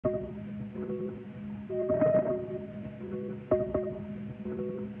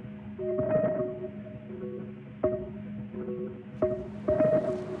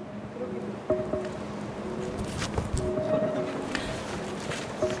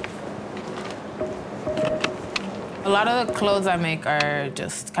A lot of the clothes I make are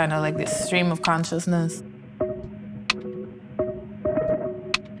just kind of like this stream of consciousness.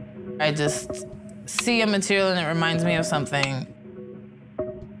 I just see a material and it reminds me of something.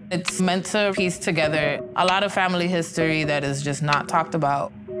 It's meant to piece together a lot of family history that is just not talked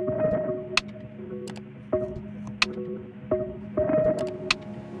about.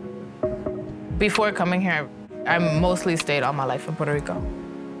 Before coming here, I mostly stayed all my life in Puerto Rico.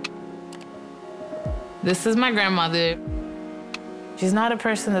 This is my grandmother. She's not a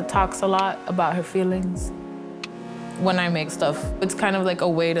person that talks a lot about her feelings. When I make stuff, it's kind of like a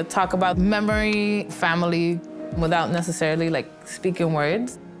way to talk about memory, family, without necessarily like speaking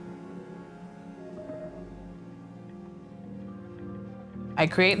words. I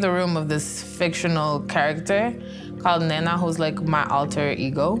create the room of this fictional character called Nena, who's like my alter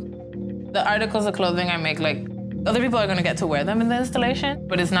ego. The articles of clothing I make, like, other people are gonna get to wear them in the installation,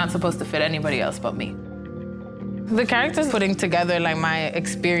 but it's not supposed to fit anybody else but me. The character's putting together like my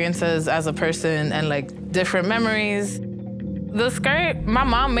experiences as a person and like different memories. The skirt, my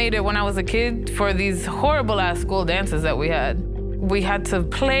mom made it when I was a kid for these horrible ass school dances that we had. We had to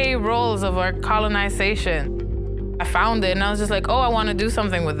play roles of our colonization. I found it and I was just like, oh, I want to do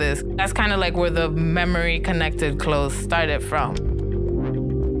something with this. That's kind of like where the memory connected clothes started from.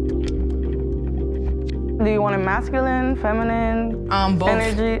 Do you want it masculine, feminine, both.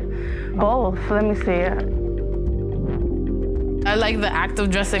 energy? Both, let me see it. I like the act of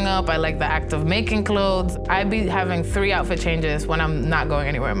dressing up. I like the act of making clothes. I be having 3 outfit changes when I'm not going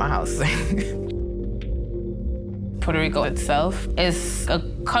anywhere in my house. Puerto Rico itself is a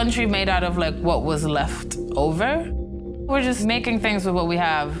country made out of like what was left over. We're just making things with what we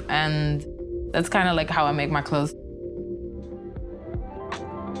have, and that's kind of like how I make my clothes.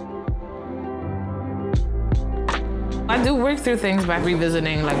 I do work through things by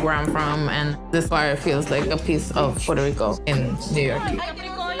revisiting like where I'm from, and this bar feels like a piece of Puerto Rico in New York.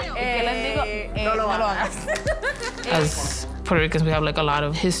 As Puerto Ricans, we have like a lot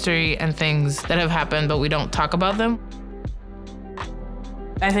of history and things that have happened, but we don't talk about them.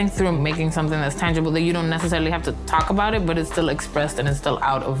 I think through making something that's tangible, that you don't necessarily have to talk about it, but it's still expressed and it's still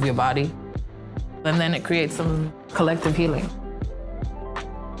out of your body. And then it creates some collective healing.